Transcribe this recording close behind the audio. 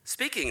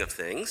Speaking of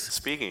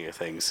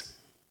things,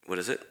 what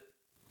is it?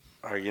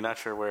 Are you not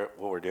sure what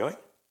we're doing?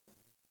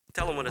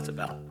 Tell them what it's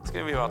about. It's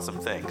going to be about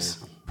some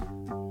things.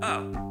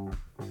 Oh.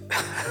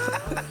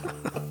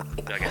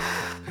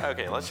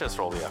 Okay, let's just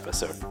roll the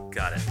episode.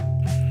 Got it.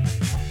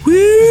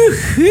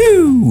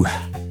 Woohoo!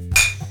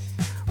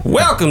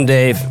 Welcome,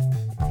 Dave.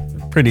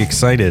 Pretty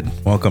excited.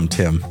 Welcome,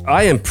 Tim.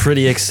 I am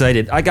pretty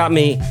excited. I got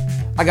me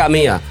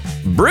a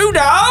brew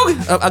dog.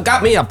 I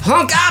got me a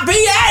punk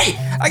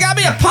IPA.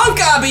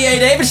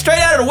 David, straight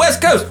out of the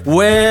West Coast.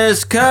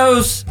 West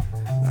Coast.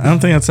 I don't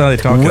think that's how they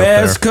talk out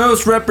there. West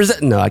Coast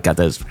represent. No, I got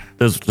those.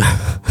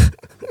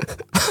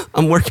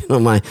 I'm working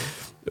on my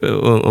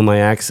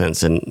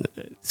accents, and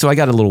so I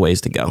got a little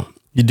ways to go.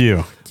 You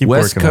do. Keep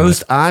West working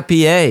Coast on it.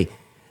 IPA.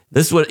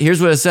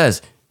 Here's what it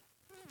says.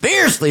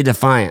 Fiercely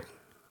defiant.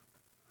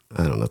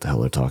 I don't know what the hell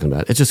they're talking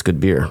about. It's just good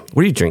beer.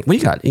 What do you drink? What do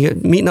you got? You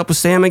meeting up with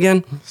Sam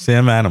again?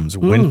 Sam Adams,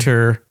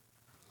 Winter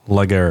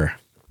Lager.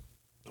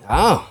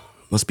 Oh,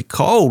 must be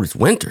cold. It's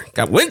winter.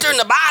 Got winter in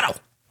the bottle.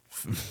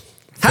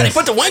 How'd they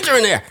put the winter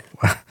in there?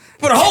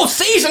 Put a whole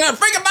season in a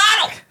freaking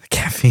bottle.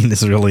 Caffeine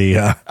is really...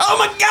 Oh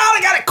my God, I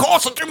got it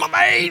coursing through my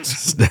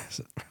veins.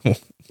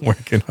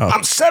 working up.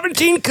 I'm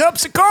 17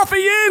 cups of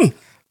coffee in.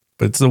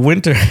 But it's the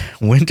winter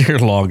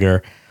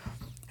lager.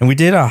 And we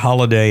did a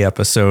holiday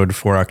episode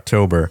for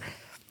October.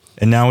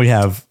 And now we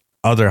have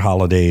other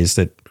holidays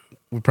that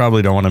we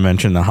probably don't want to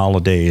mention the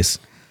holidays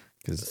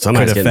because it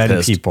could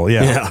offend people.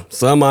 Yeah,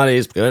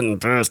 somebody's getting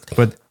pissed.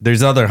 But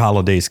there's other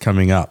holidays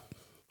coming up.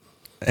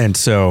 And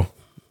so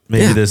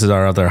maybe this is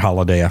our other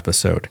holiday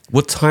episode.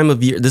 What time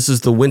of year? This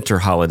is the winter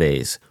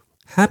holidays.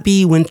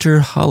 Happy winter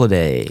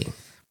holiday.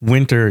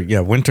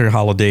 Winter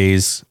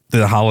holidays,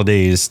 the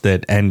holidays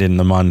that end in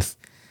the month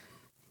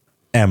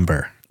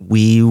Ember.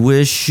 We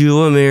wish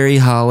you a merry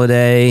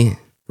holiday,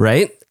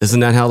 right? Isn't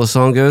that how the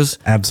song goes?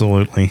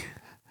 Absolutely.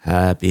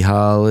 Happy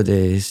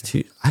holidays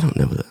to... I don't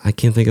know. I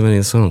can't think of any of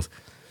the songs.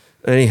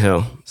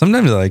 Anyhow.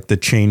 Sometimes I like to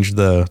change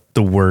the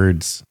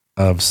words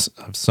of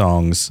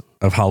songs,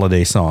 of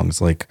holiday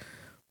songs, like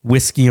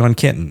Whiskey on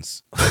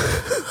Kittens.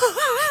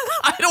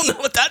 I don't know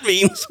what that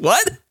means.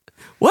 What?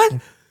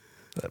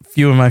 A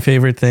few of my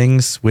favorite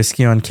things,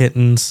 Whiskey on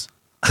Kittens.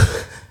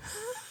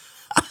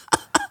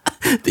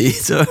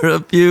 These are a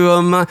few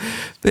of my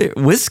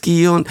favorite.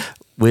 Whiskey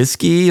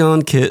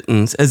on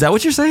Kittens. Is that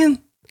what you're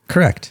saying?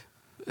 Correct.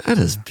 That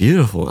is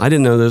beautiful. I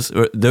didn't know those.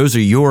 Those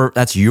are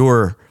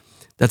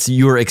that's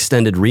your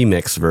extended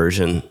remix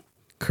version.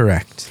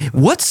 Correct.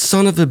 What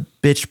son of a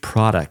bitch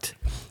product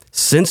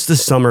since the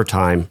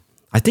summertime?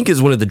 I think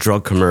is one of the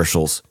drug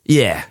commercials.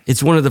 Yeah,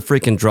 it's one of the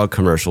freaking drug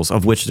commercials,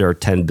 of which there are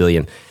 10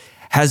 billion,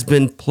 has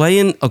been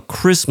playing a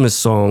Christmas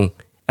song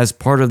as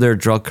part of their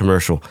drug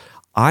commercial.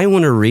 I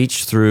want to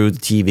reach through the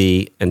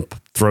TV and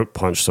throat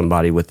punch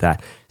somebody with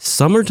that.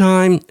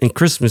 Summertime and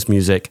Christmas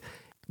music,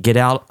 get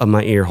out of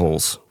my ear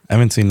holes. I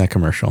haven't seen that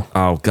commercial.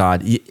 Oh,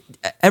 God.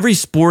 Every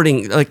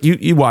sporting, like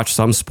you watch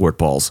some sport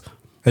balls.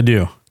 I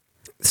do.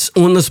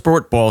 On the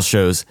sport ball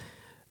shows,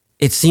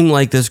 it seemed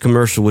like this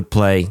commercial would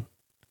play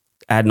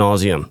ad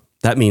nauseum.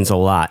 That means a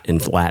lot in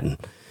Latin.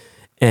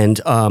 And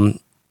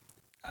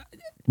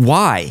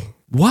why?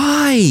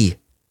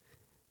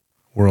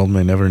 World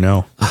may never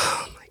know.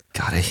 Oh, my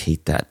God, I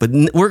hate that. But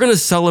we're going to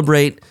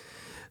celebrate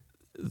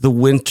the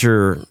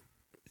winter.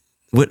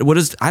 What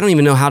is? I don't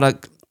even know how to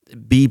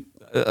be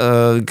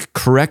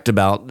correct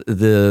about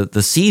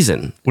the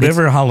season.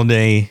 Whatever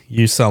holiday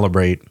you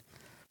celebrate,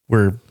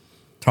 we're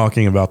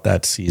talking about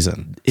that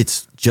season.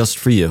 It's just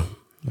for you.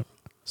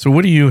 So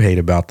what do you hate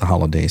about the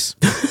holidays?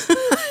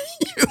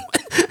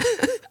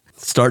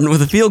 Starting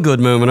with a feel-good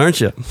moment,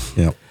 aren't you?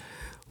 Yep.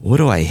 What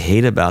do I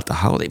hate about the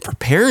holiday?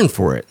 Preparing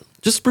for it.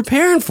 Just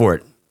preparing for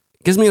it.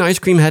 Gives me an ice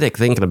cream headache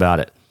thinking about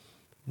it.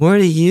 What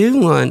do you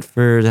want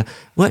for the...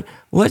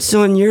 What's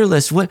on your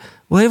list? What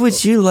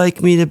would you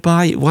like me to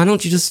buy? Why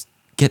don't you just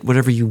get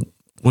whatever you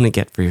want to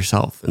get for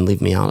yourself and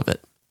leave me out of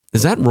it?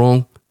 Is that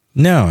wrong?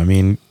 No, I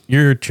mean,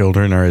 your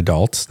children are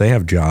adults. They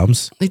have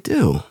jobs. They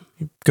do.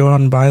 You go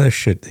out and buy the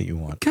shit that you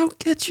want. Go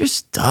get your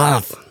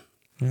stuff.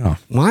 Yeah.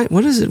 Why?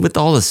 What is it with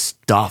all the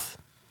stuff?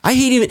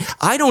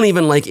 I don't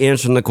even like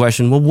answering the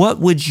question, well, what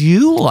would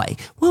you like?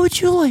 What would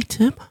you like,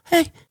 Tim?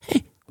 Hey,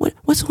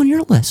 what's on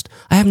your list?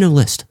 I have no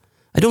list.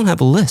 I don't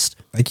have a list.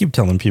 I keep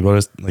telling people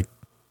to like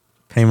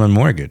pay my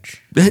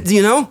mortgage.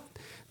 You know,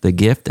 the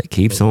gift that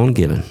keeps on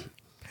giving.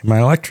 Pay my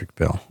electric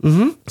bill.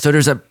 Mm-hmm. So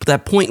there's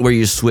that point where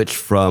you switch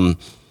from,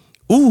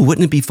 ooh,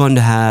 wouldn't it be fun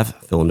to have,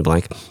 fill in the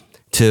blank,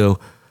 to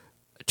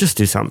just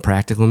do something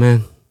practical,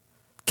 man.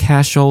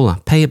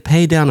 Cashola,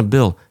 pay down a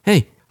bill.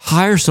 Hey,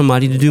 hire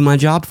somebody to do my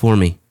job for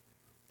me.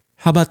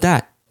 How about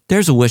that?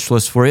 There's a wish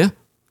list for you,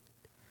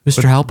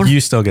 Mr. Helper.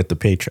 You still get the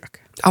paycheck.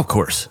 Oh, of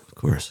course.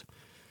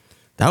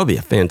 That would be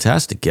a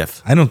fantastic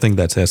gift. I don't think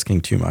that's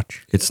asking too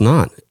much. It's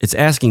not. It's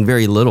asking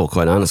very little,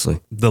 quite honestly.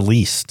 The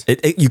least.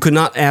 You could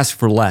not ask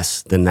for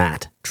less than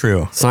that.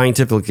 True.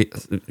 Scientifically,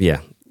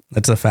 yeah.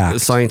 That's a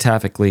fact.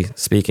 Scientifically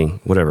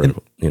speaking, whatever,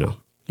 You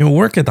know,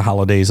 work at the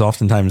holidays,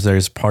 oftentimes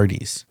there's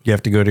parties. You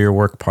have to go to your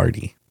work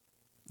party.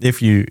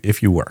 if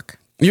you work.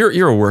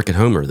 You're a work at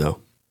homer though.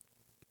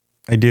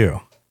 I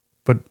do,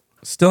 but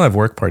still have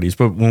work parties.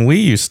 But when we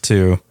used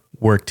to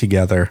work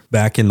together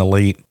back in the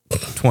late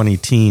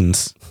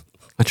 20-teens,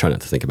 I try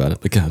not to think about it,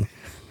 but go ahead.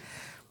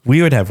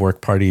 We would have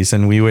work parties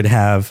and we would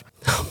have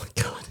Oh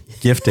my God.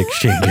 gift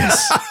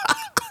exchanges.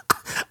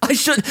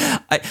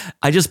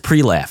 I just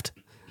pre-laughed.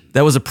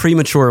 That was a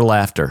premature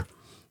laughter.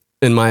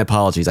 And my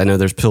apologies. I know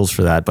there's pills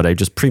for that, but I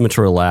just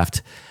premature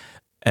laughed,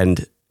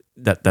 and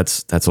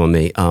that's on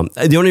me.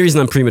 The only reason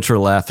I'm premature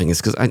laughing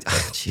is because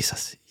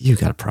Jesus, you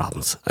got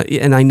problems,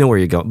 and I know where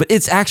you're going. But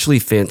it's actually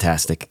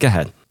fantastic. Go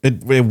ahead.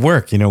 It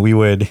worked. We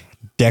would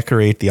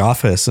decorate the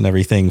office and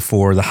everything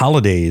for the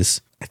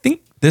holidays. I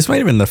think this might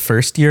have been the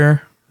first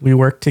year we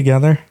worked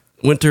together.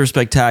 Winter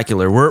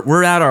Spectacular.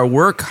 We're at our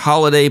work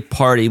holiday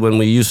party when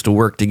we used to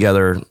work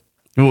together.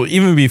 Well,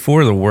 even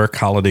before the work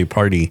holiday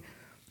party,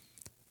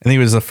 I think it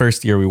was the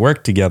first year we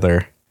worked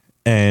together,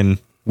 and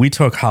we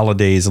took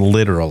holidays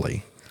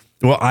literally.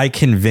 Well, I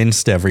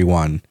convinced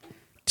everyone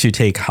to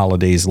take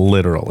holidays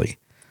literally.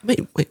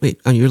 Wait.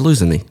 Oh, you're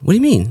losing me. What do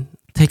you mean?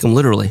 Take them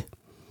literally?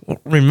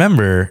 Well,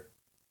 remember,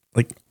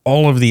 like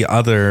all of the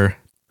other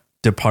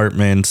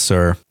departments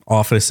or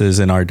offices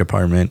in our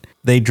department,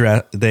 they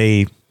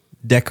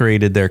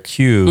decorated their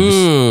cubes,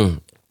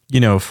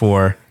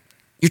 for...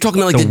 You're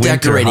talking about like the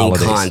decorating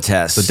holidays.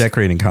 Contest. The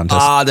decorating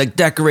contest. The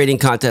decorating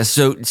contest.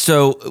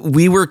 So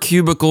we were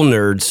cubicle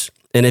nerds.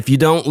 And if you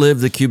don't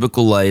live the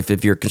cubicle life,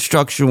 if you're a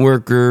construction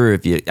worker,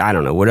 I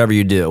don't know, whatever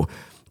you do,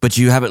 but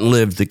you haven't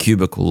lived the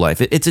cubicle life,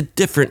 it's a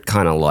different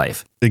kind of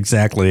life.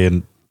 Exactly.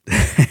 And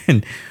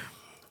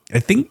I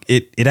think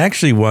it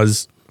actually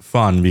was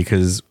fun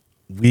because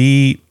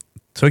we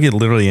took it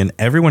literally and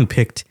everyone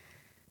picked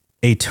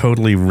a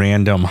totally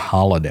random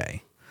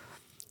holiday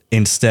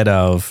instead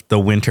of the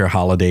winter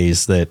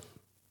holidays that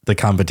the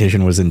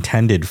competition was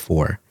intended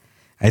for.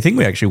 I think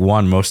we actually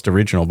won most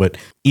original, but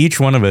each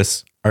one of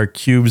us, our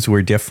cubes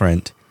were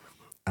different.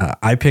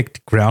 I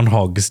picked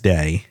Groundhog's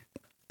Day.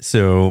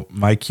 So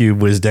my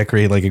cube was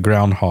decorated like a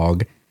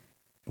groundhog.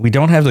 We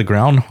don't have the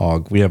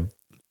groundhog. We have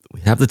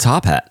the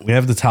top hat. We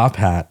have the top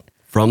hat.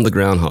 From the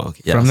groundhog.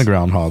 Yes. From the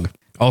groundhog.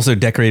 Also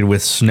decorated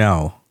with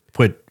snow.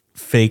 Put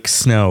fake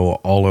snow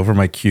all over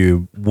my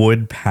cube.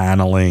 Wood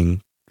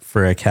paneling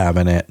for a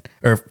cabinet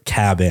or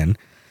cabin.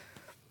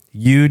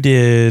 You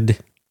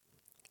did.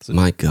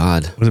 My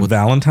God. Was it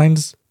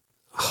Valentine's?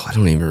 Oh, I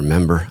don't even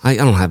remember. I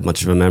don't have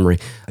much of a memory.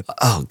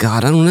 Oh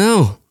God, I don't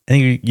know. I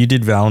think you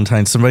did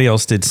Valentine's. Somebody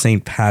else did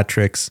St.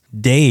 Patrick's.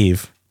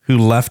 Dave, who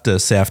left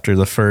us after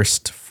the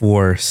first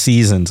 4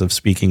 seasons of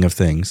Speaking of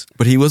Things.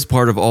 But he was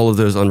part of all of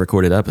those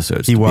unrecorded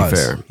episodes, to be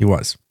fair. He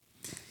was.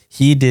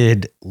 He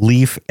did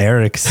Leif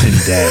Erikson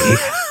Day.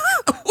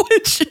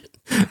 Which,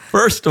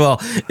 first of all,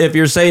 if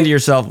you're saying to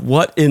yourself,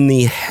 what in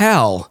the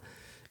hell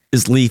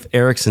is Leif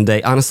Erikson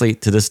Day? Honestly,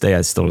 to this day,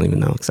 I still don't even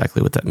know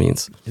exactly what that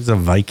means. He's a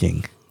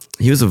Viking.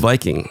 He was a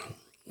Viking.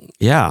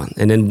 Yeah.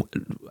 And then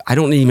I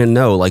don't even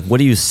know, like, what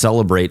do you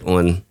celebrate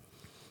on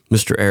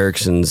Mr.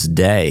 Erikson's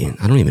day?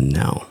 I don't even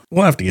know.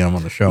 We'll have to get him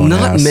on the show.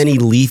 Not many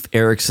Leif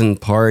Erikson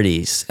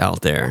parties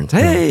out there.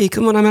 Hey,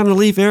 come on, I'm having a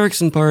Leif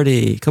Erikson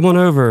party. Come on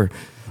over.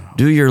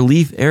 Do your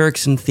Leif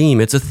Erikson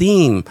theme. It's a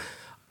theme.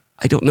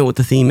 I don't know what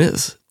the theme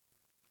is.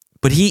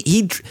 But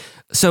he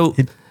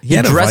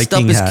dressed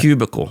up his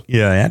cubicle.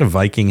 Yeah, he had a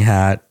Viking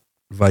hat,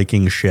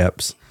 Viking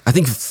ships. I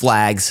think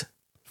flags,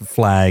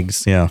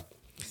 yeah.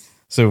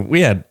 So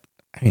we had,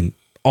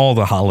 all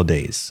the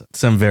holidays,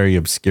 some very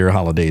obscure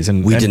holidays.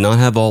 And we did not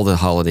have all the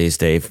holidays,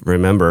 Dave.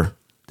 Remember,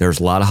 there's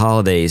a lot of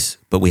holidays,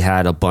 but we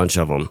had a bunch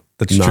of them.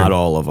 That's not true.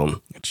 all of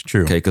them. It's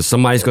true. Okay, because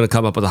somebody's going to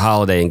come up with a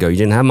holiday and go, you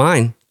didn't have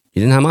mine. You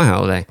didn't have my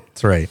holiday.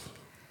 That's right.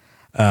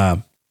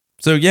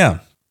 So yeah,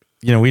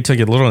 we took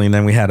it literally, and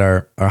then we had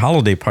our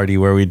holiday party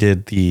where we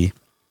did the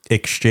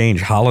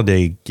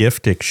holiday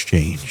gift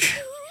exchange.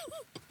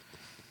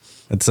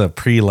 It's a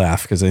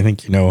pre-laugh because I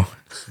think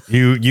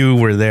you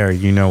were there.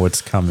 You know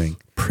what's coming.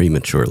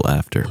 Premature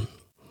laughter.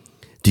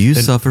 Do you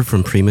suffer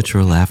from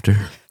premature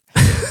laughter?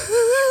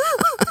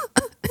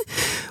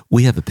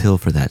 We have a pill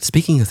for that.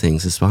 Speaking of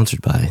Things is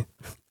sponsored by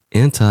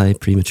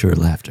anti-premature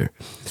laughter.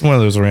 It's one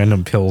of those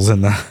random pills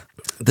in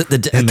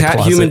the cat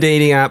human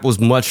dating app was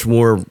much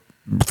more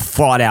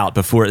thought out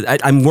before.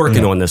 I'm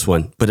working on this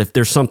one, but if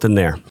there's something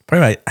there.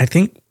 Probably, I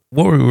think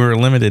we were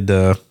limited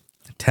to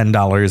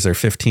 $10 or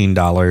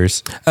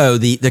 $15. Oh,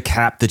 the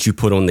cap that you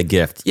put on the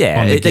gift.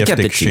 Yeah, they kept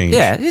it exchange. cheap.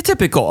 Yeah, it's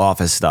typical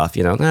office stuff.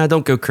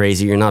 Don't go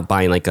crazy. You're not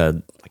buying like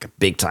a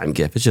big time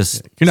gift. It's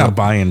just you're not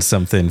buying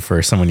something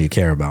for someone you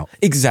care about.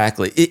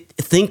 Exactly.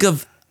 Think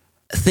of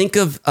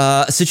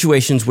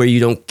situations where you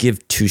don't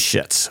give 2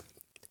 shits.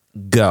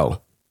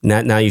 Go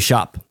now. You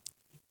shop.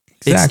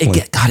 Exactly.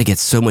 It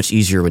gets so much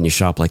easier when you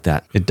shop like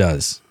that. It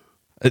does.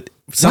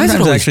 Sometimes Why is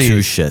it always 2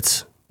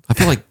 shits. I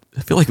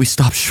feel like we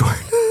stopped short.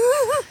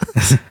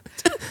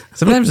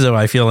 Sometimes though,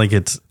 I feel like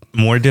it's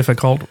more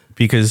difficult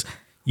because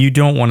you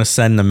don't want to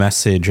send the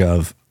message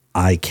of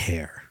I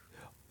care.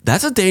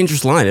 That's a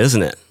dangerous line,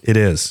 isn't it? It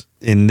is.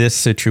 In this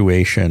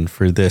situation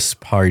for this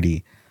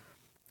party,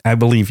 I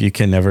believe you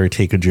can never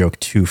take a joke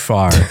too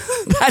far.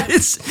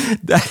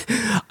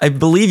 I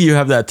believe you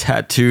have that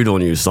tattooed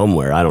on you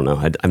somewhere. I don't know.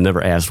 I've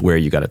never asked where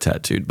you got it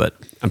tattooed, but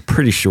I'm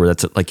pretty sure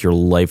that's like your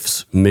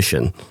life's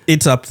mission.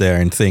 It's up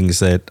there in things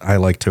that I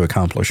like to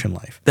accomplish in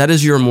life. That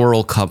is your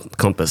moral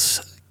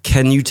compass.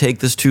 Can you take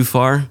this too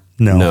far?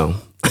 No.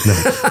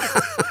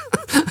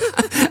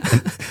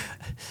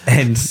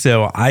 And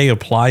so I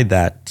applied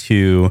that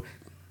to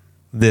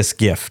this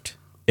gift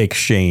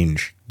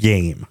exchange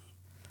game.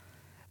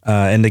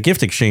 And the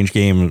gift exchange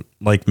game,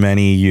 like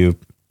many, you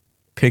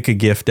pick a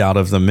gift out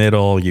of the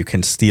middle, you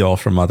can steal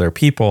from other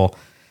people.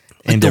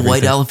 Like and the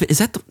white elephant? Is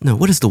that no,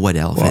 what is the white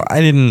elephant? Well,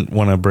 I didn't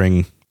want to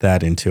bring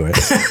that into it.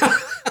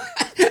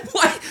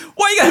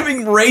 Why you gotta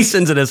bring race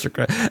into this?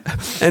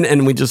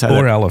 And we just had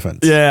or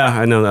elephants. Yeah,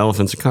 I know the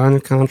elephants are kind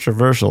of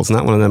controversial. It's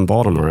not one of them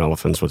Baltimore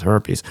elephants with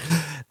herpes.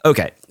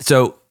 Okay,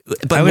 so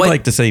but I would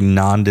like to say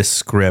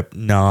nondescript,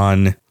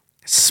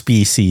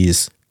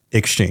 non-species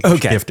exchange,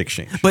 gift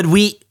exchange. But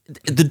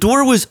the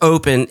door was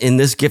open in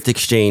this gift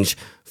exchange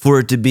for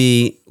it to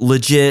be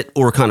legit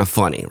or kind of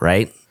funny,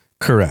 right?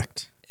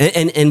 Correct.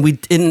 And we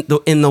in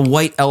the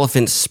white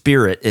elephant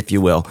spirit, if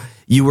you will,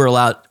 you were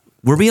allowed.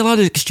 Were we allowed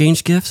to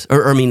exchange gifts?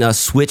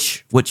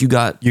 Switch what you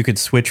got? You could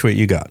switch what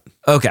you got.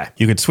 Okay.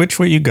 You could switch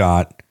what you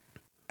got.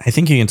 I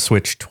think you can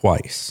switch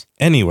twice.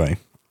 Anyway,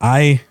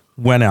 I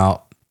went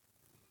out,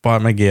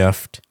 bought my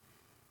gift,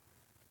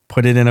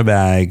 put it in a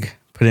bag,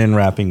 put it in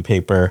wrapping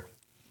paper,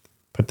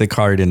 put the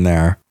card in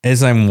there.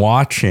 As I'm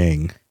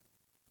watching,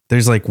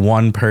 there's like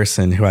one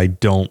person who I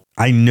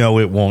know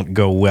it won't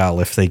go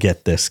well if they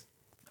get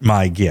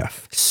my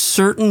gift.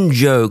 Certain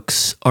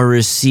jokes are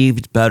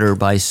received better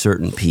by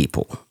certain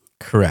people.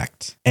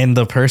 Correct. And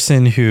the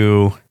person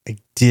who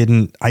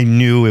I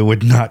knew it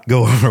would not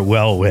go over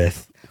well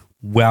with,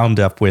 wound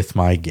up with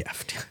my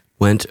gift.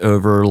 Went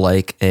over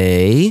like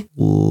a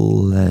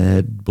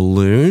lead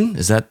balloon.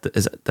 Is that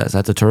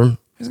the term?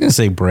 I was going to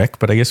say brick,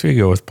 but I guess we could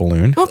go with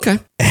balloon. Okay.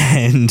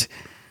 And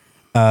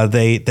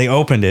they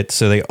opened it.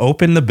 So they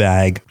opened the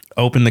bag,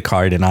 opened the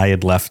card, and I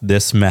had left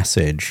this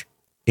message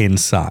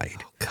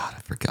inside. Oh God, I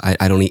forgot.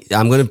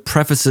 I'm going to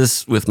preface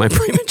this with my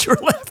premature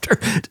laughter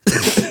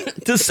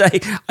to say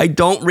I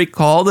don't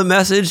recall the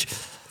message,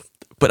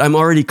 but I'm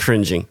already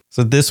cringing.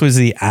 So this was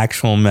the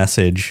actual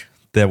message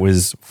that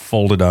was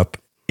folded up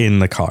in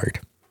the card.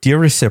 Dear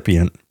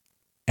recipient,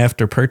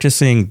 after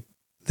purchasing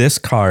this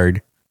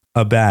card,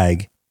 a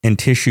bag, and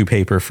tissue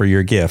paper for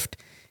your gift,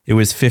 it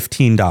was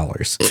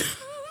 $15.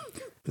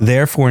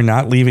 Therefore,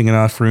 not leaving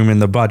enough room in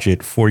the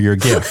budget for your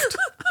gift.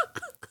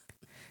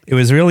 It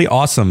was really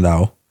awesome,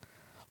 though.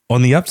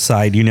 On the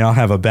upside, you now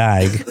have a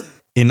bag,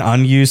 an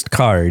unused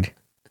card,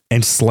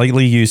 and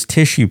slightly used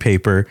tissue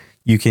paper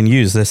you can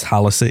use this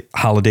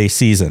holiday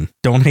season.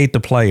 Don't hate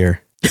the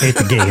player, hate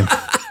the game.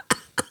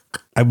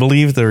 I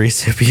believe the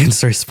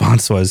recipient's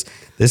response was,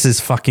 "This is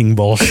fucking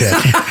bullshit."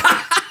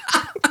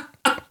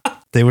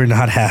 They were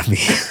not happy.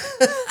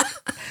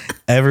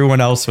 Everyone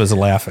else was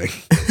laughing.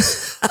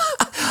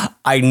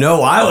 I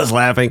know I was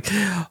laughing.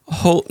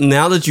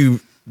 Now that you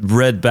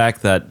read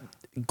back that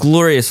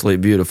gloriously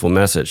beautiful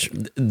message,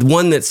 the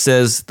one that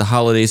says the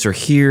holidays are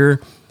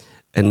here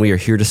and we are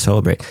here to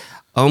celebrate.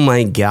 Oh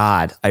my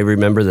God, I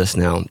remember this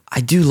now. I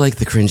do like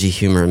the cringy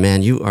humor,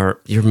 man.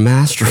 You're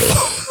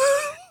masterful.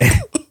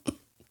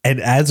 And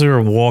as we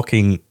were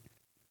walking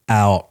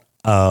out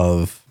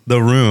of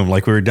the room,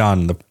 like we were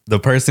done, the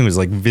person was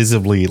like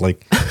visibly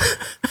like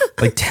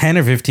 10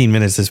 or 15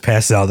 minutes has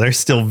passed out. They're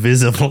still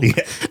visibly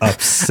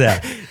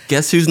upset.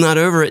 Guess who's not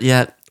over it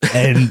yet?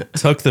 And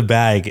took the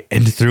bag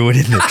and threw it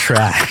in the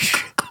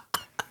trash,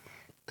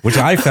 which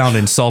I found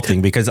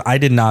insulting because I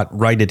did not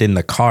write it in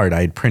the card.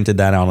 I had printed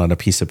that out on a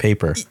piece of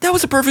paper. That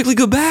was a perfectly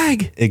good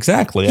bag.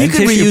 Exactly. You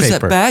could reuse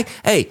that bag.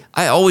 Hey,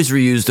 I always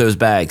reuse those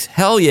bags.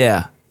 Hell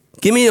yeah.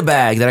 Give me a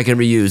bag that I can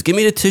reuse. Give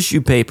me the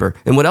tissue paper.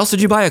 And what else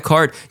did you buy? A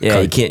card? Yeah,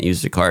 you can't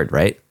use the card,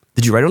 right?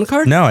 Did you write on the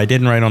card? No, I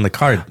didn't write on the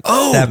card.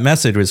 Oh. That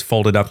message was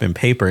folded up in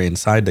paper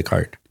inside the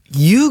card.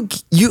 You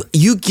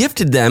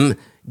gifted them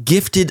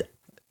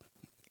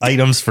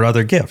items for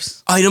other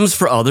gifts. Items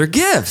for other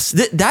gifts.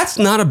 That's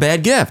not a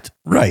bad gift.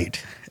 Right.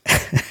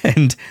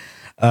 And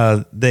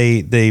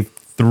they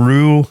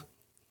threw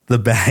the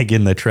bag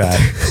in the trash.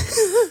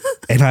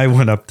 And I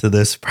went up to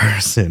this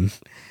person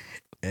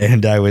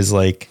and I was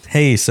like,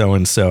 "Hey,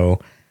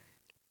 so-and-so,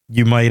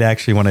 you might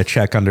actually want to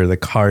check under the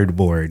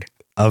cardboard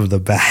of the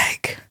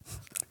bag."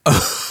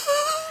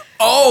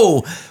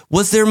 Oh,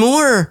 was there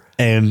more?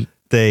 And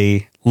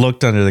they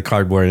looked under the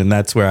cardboard, and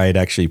that's where I had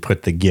actually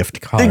put the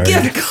gift card. The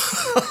gift card.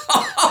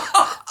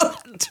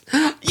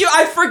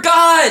 I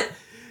forgot.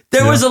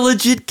 There was a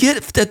legit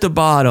gift at the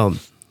bottom.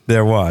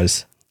 There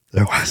was.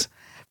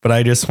 But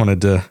I just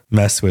wanted to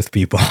mess with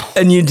people.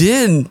 And you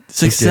did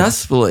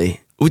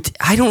successfully.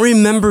 I don't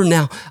remember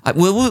now.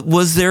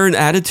 Was there an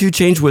attitude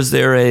change? Was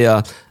there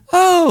a,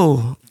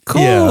 oh,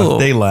 cool. Yeah,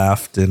 they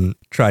laughed and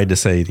tried to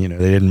say, they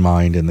didn't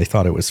mind and they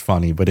thought it was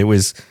funny, but it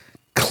was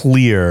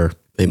clear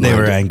they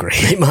were angry.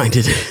 They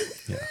minded it.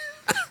 Yeah.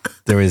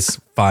 There was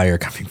fire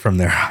coming from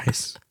their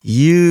eyes.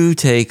 You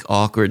take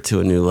awkward to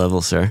a new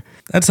level, sir.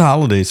 That's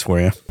holidays for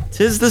you.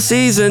 'Tis the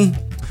season.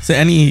 So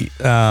any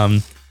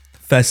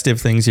festive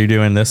things you're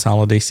doing this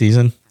holiday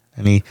season?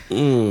 Any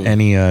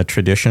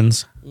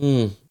traditions?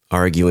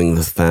 Arguing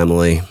with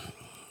family,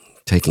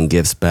 taking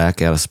gifts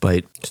back out of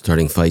spite,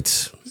 starting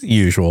fights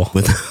Usual.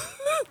 with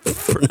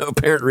for no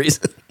apparent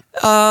reason.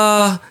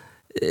 No.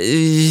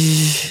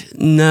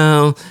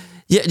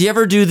 Yeah, do you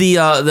ever do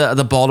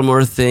the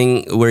Baltimore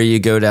thing where you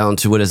go down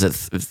to, what is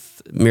it,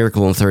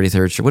 Miracle on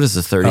 33rd Street? What is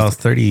the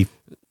 30th?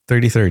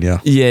 33rd, yeah.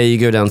 Yeah, you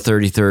go down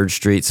 33rd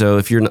Street. So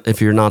if you're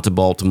not a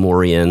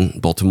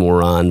Baltimorean,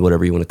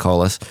 whatever you want to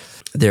call us,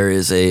 there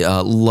is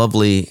a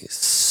lovely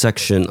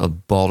section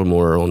of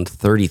Baltimore on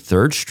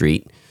 33rd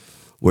Street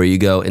where you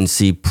go and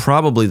see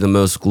probably the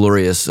most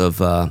glorious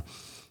of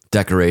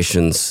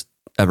decorations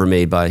ever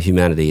made by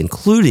humanity,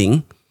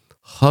 including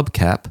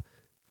hubcap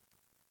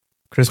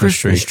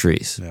Christmas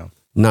trees. Yeah.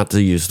 Not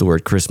to use the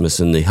word Christmas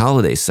in the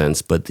holiday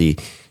sense, but the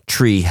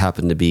tree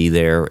happened to be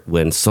there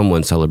when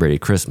someone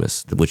celebrated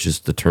Christmas, which is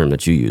the term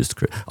that you used.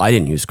 I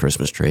didn't use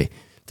Christmas tree.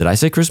 Did I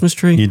say Christmas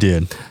tree? You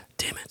did.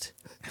 Damn it.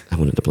 I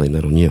wanted to blame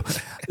that on you.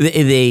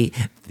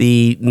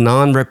 The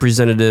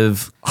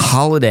non-representative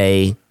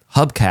holiday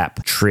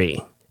hubcap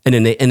tree. And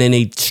then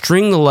they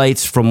string the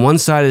lights from one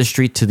side of the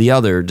street to the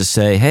other to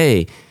say,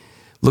 hey,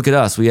 look at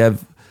us. We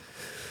have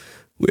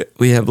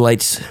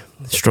lights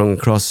strung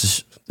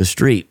across the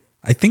street.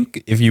 I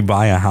think if you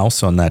buy a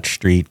house on that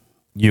street,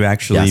 you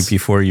actually, Yes.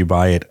 before you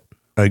buy it,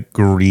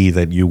 agree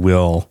that you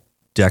will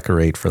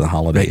decorate for the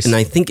holidays. And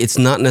I think it's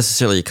not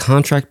necessarily a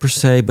contract per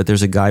se, but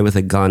there's a guy with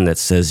a gun that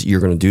says you're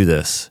going to do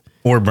this.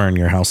 Or burn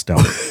your house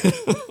down.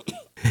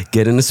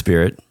 Get in the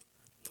spirit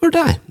or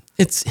die.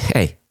 It's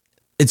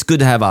good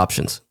to have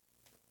options.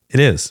 It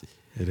is.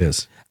 It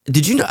is.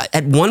 Did you know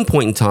at one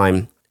point in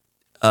time,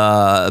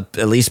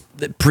 at least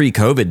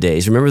pre-COVID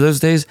days, remember those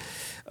days,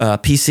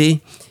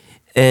 PC?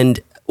 And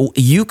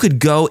you could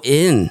go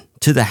in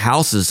to the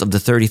houses of the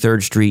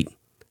 33rd Street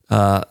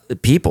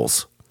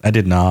peoples. I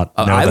did not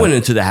know I that. went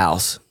into the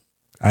house.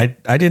 I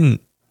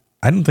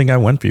don't think I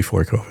went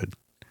before COVID.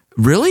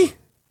 Really?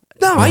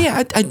 No,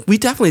 we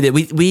definitely did.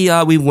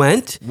 We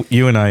went.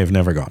 You and I have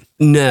never gone.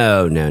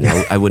 No,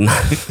 I would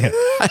not.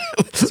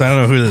 So I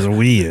don't know who this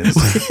we is.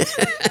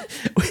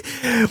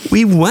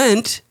 We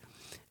went,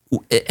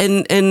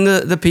 and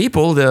the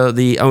people,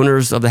 the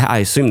owners of the house, I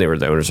assume they were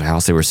the owners of the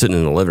house. They were sitting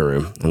in the living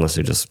room, unless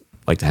they just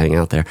like to hang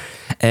out there.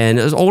 And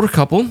it was an older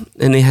couple,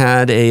 and they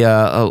had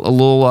a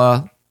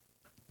little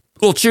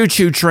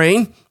choo-choo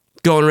train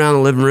going around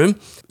the living room.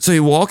 So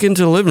you walk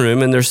into the living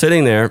room, and they're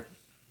sitting there,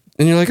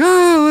 and you're like,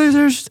 oh,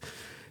 there's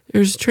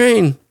a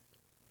train. And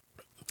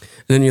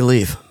then you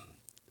leave.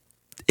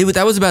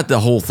 That was about the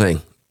whole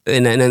thing.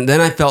 And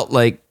then I felt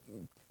like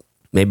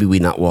maybe we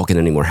not walk in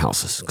any more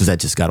houses because that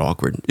just got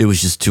awkward. It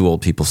was just two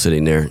old people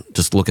sitting there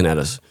just looking at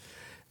us.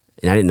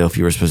 And I didn't know if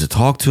you were supposed to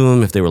talk to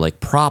them, if they were like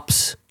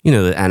props, the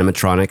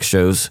animatronic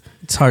shows.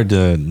 It's hard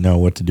to know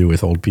what to do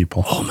with old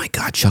people. Oh my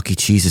God, Chuck E.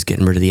 Cheese is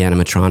getting rid of the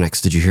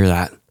animatronics. Did you hear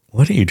that?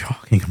 What are you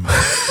talking about?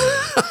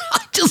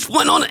 I just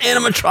went on an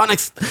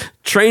animatronics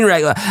train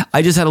wreck.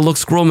 I just had a look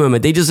scroll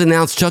moment. They just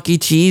announced Chuck E.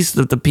 Cheese,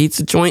 the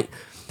pizza joint.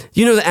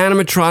 You know the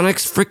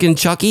animatronics, freaking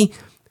Chucky,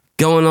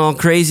 going all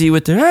crazy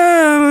with their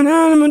an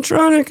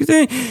animatronic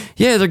thing.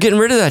 Yeah, they're getting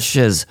rid of that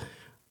shiz.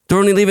 They're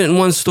only leaving it in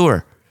one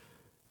store.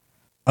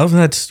 Of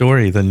that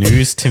story, the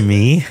news to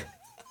me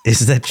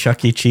is that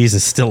Chuck E. Cheese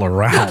is still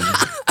around.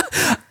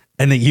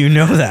 And that you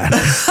know that.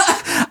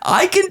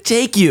 I can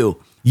take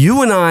you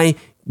and I,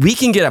 we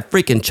can get a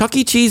freaking Chuck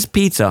E. Cheese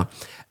pizza.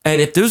 And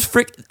if those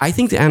I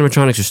think the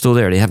animatronics are still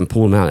there. They haven't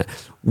pulled them out yet.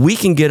 We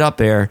can get up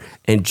there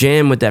and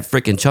jam with that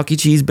freaking Chuck E.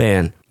 Cheese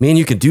band. Me and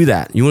you can do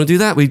that. You want to do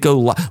that? We'd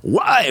go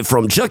live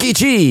from Chuck E.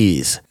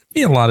 Cheese.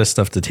 Be a lot of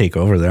stuff to take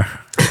over there.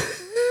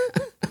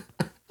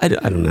 I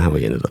don't know how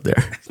we ended up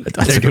there.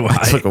 I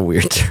took a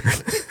weird turn.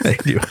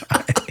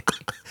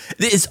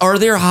 Are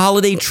there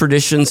holiday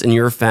traditions in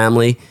your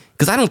family?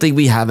 Because I don't think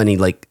we have any,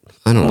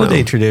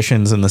 holiday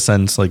traditions in the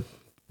sense,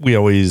 we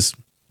always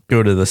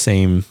go to the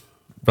same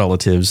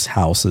relatives'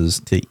 houses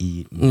to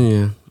eat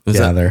and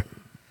gather.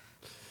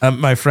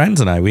 My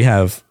friends and I, we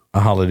have a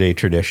holiday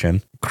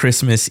tradition.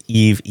 Christmas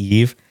Eve.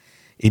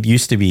 It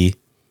used to be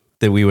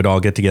that we would all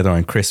get together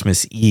on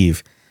Christmas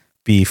Eve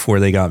before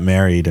they got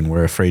married and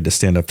were afraid to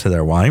stand up to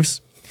their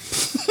wives.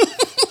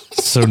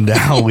 So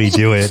now we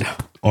do it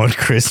on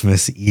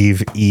Christmas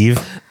Eve.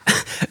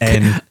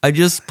 And I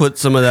just put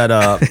some of that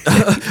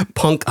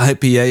punk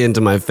IPA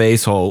into my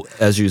face hole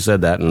as you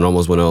said that, and it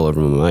almost went all over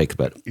my mic.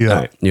 But all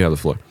right, you have the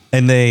floor.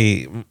 And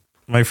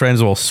my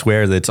friends will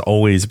swear that it's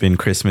always been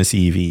Christmas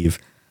Eve.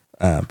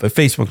 But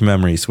Facebook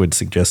memories would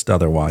suggest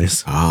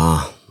otherwise.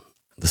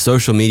 The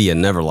social media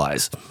never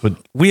lies. But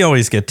we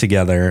always get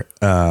together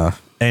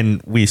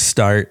and we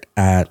start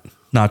at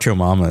Nacho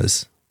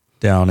Mama's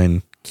down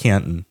in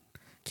Canton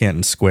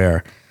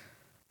Square.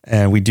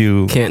 And we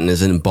do... Canton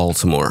is in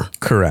Baltimore.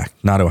 Correct.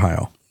 Not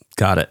Ohio.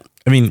 Got it.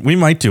 I mean, we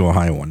might do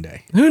Ohio one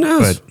day. Who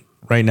knows? But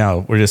right now,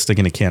 we're just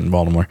sticking to Canton,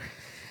 Baltimore.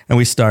 And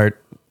we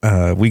start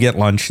we get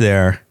lunch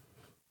there,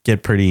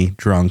 get pretty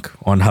drunk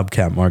on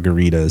hubcap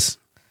margaritas.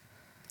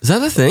 Is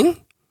that a thing?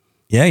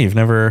 Yeah, you've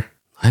never...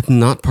 I've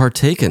not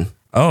partaken.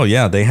 Oh,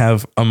 yeah. They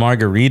have a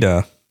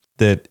margarita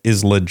that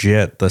is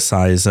legit the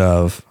size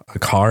of a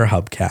car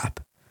hubcap.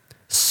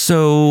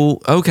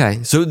 So,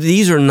 okay. So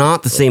these are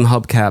not the same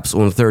hubcaps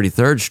on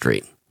 33rd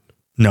Street.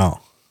 No.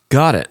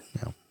 Got it.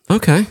 No.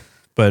 Okay.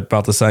 But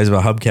about the size of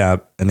a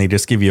hubcap, and they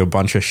just give you a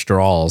bunch of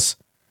straws.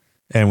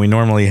 And we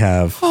normally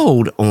have...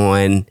 Hold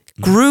on.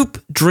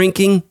 Group drink?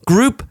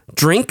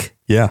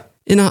 Yeah.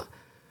 In a...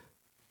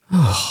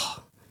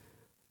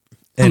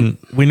 And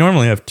we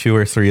normally have 2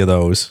 or 3 of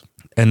those.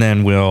 And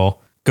then we'll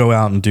go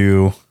out and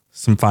do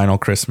some final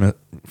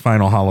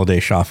holiday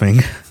shopping.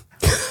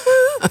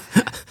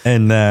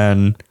 And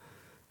then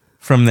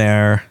from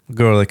there,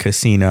 go to the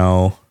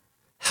casino.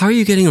 How are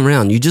you getting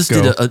around? You just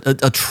did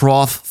a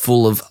trough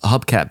full of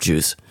hubcap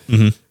juice.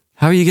 Mm-hmm.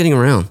 How are you getting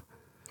around?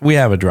 We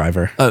have a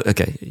driver. Oh,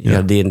 okay. You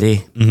got a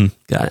D&D? Mm-hmm.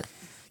 Got it.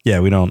 Yeah,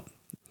 we don't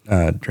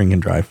drink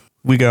and drive.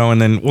 We go and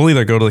then we'll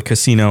either go to the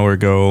casino or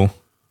go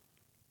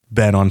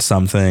bet on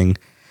something.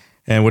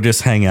 And we'll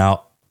just hang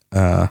out.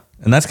 And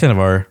that's kind of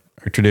our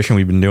tradition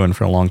we've been doing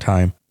for a long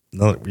time.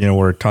 You know,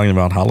 we're talking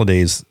about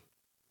holidays.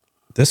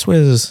 This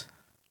was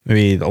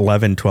maybe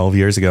 11, 12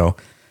 years ago.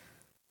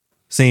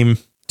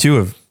 Two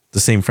of the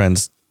same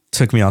friends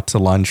took me out to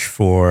lunch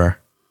for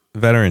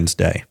Veterans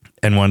Day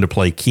and wanted to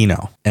play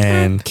Keno.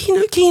 And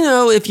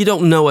Keno, if you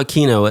don't know what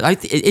Keno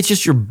is, it's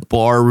just your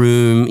bar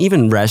room,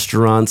 even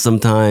restaurants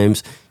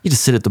sometimes. You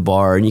just sit at the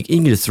bar and you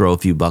can just throw a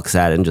few bucks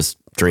at it and just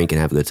drink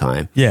and have a good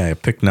time. Yeah,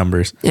 pick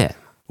numbers. Yeah.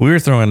 We were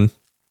throwing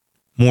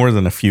more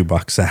than a few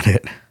bucks at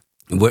it.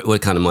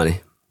 What kind of money?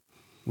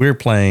 We were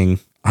playing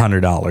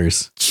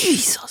 $100.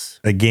 Jesus.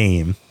 A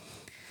game.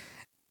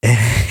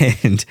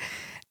 And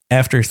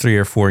after 3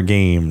 or 4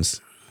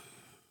 games,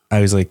 I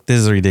was like, this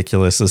is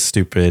ridiculous. This is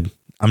stupid.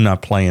 I'm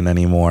not playing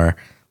anymore.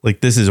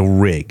 Like, this is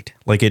rigged.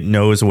 Like, it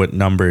knows what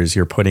numbers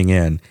you're putting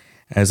in.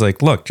 And I was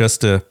like, look,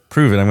 just to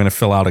prove it, I'm going to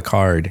fill out a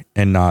card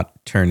and not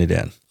turn it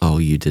in. Oh,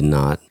 you did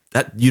not.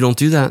 You don't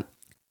do that?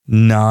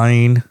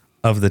 9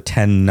 of the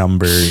 10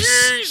 numbers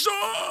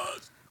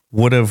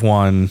would have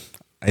won,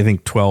 I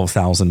think,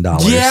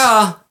 $12,000.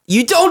 Yeah,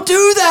 you don't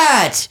do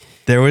that.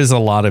 There was a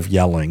lot of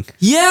yelling.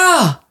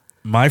 Yeah.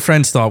 My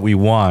friends thought we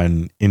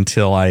won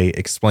until I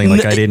explained,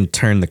 like, I didn't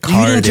turn the card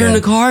in. You didn't turn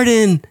the card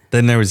in.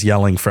 Then there was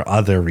yelling for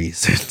other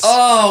reasons.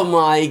 Oh,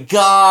 my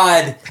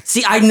God.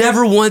 See, I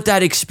never want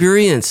that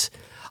experience.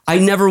 I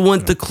never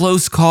want the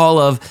close call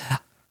of,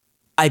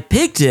 I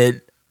picked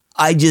it,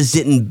 I just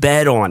didn't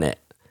bet on it.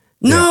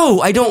 No,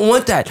 I don't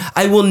want that.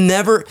 I will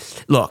never...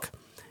 Look,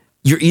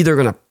 you're either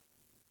going to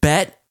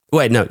bet...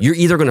 Wait, no. You're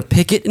either going to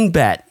pick it and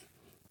bet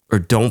or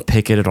don't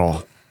pick it at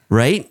all.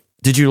 Right?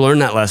 Did you learn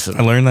that lesson?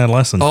 I learned that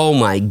lesson. Oh,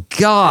 my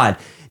God.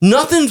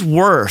 Nothing's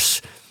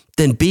worse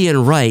than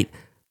being right,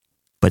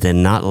 but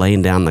then not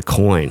laying down the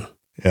coin.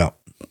 Yeah.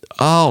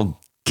 Oh,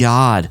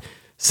 God.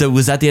 So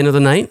was that the end of the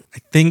night? I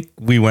think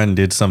we went and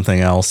did something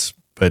else,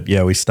 but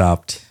yeah, we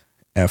stopped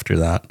after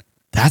that.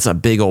 That's a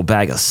big old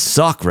bag of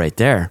suck right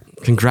there.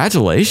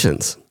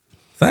 Congratulations.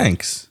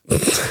 Thanks.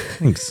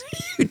 Thanks.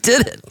 You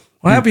did it.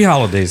 Well, happy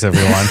holidays,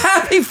 everyone.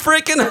 Happy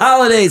freaking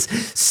holidays.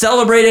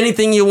 Celebrate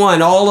anything you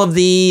want. All of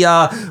the,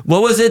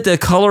 what was it? The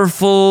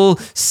colorful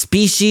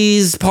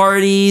species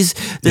parties,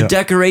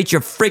 decorate your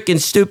freaking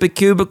stupid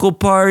cubicle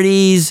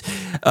parties.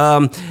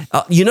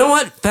 You know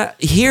what?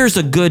 Here's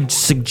a good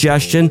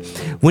suggestion.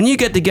 When you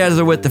get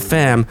together with the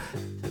fam,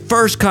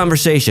 first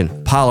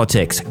conversation,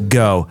 politics,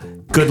 go.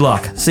 Good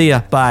luck. See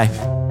ya. Bye.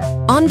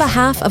 On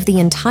behalf of the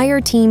entire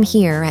team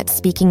here at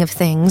Speaking of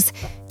Things,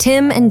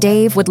 Tim and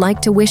Dave would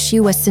like to wish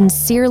you a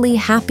sincerely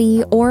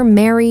happy or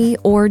merry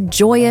or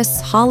joyous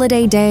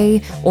holiday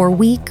day or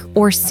week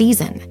or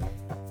season.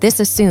 This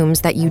assumes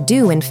that you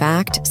do, in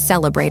fact,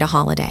 celebrate a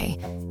holiday.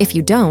 If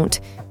you don't,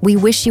 we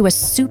wish you a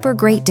super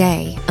great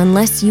day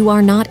unless you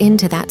are not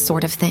into that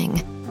sort of thing.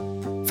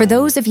 For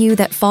those of you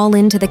that fall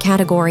into the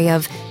category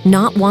of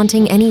not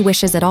wanting any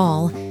wishes at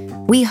all,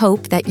 we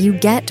hope that you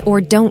get or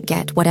don't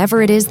get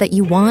whatever it is that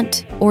you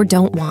want or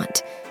don't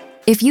want.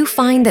 If you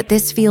find that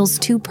this feels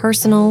too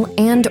personal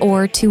and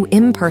or too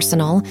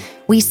impersonal,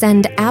 we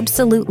send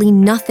absolutely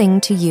nothing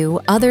to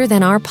you other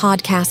than our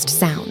podcast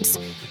sounds.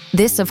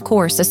 This, of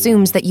course,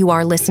 assumes that you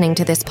are listening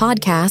to this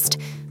podcast,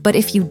 but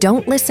if you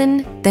don't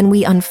listen, then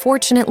we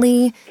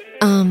unfortunately,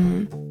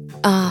 you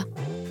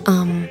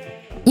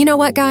know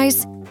what,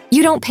 guys?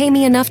 You don't pay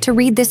me enough to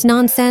read this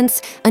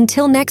nonsense.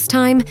 Until next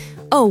time,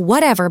 oh,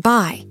 whatever,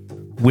 bye.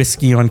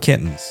 Whiskey on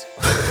Kittens.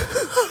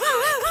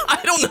 I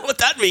don't know what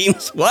that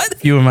means. What? A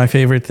few of my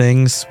favorite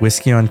things,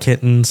 whiskey on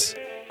kittens.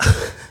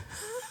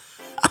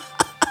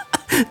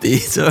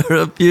 These are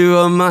a few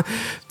of my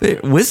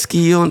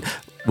whiskey on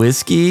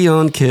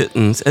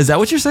kittens. Is that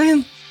what you're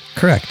saying?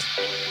 Correct.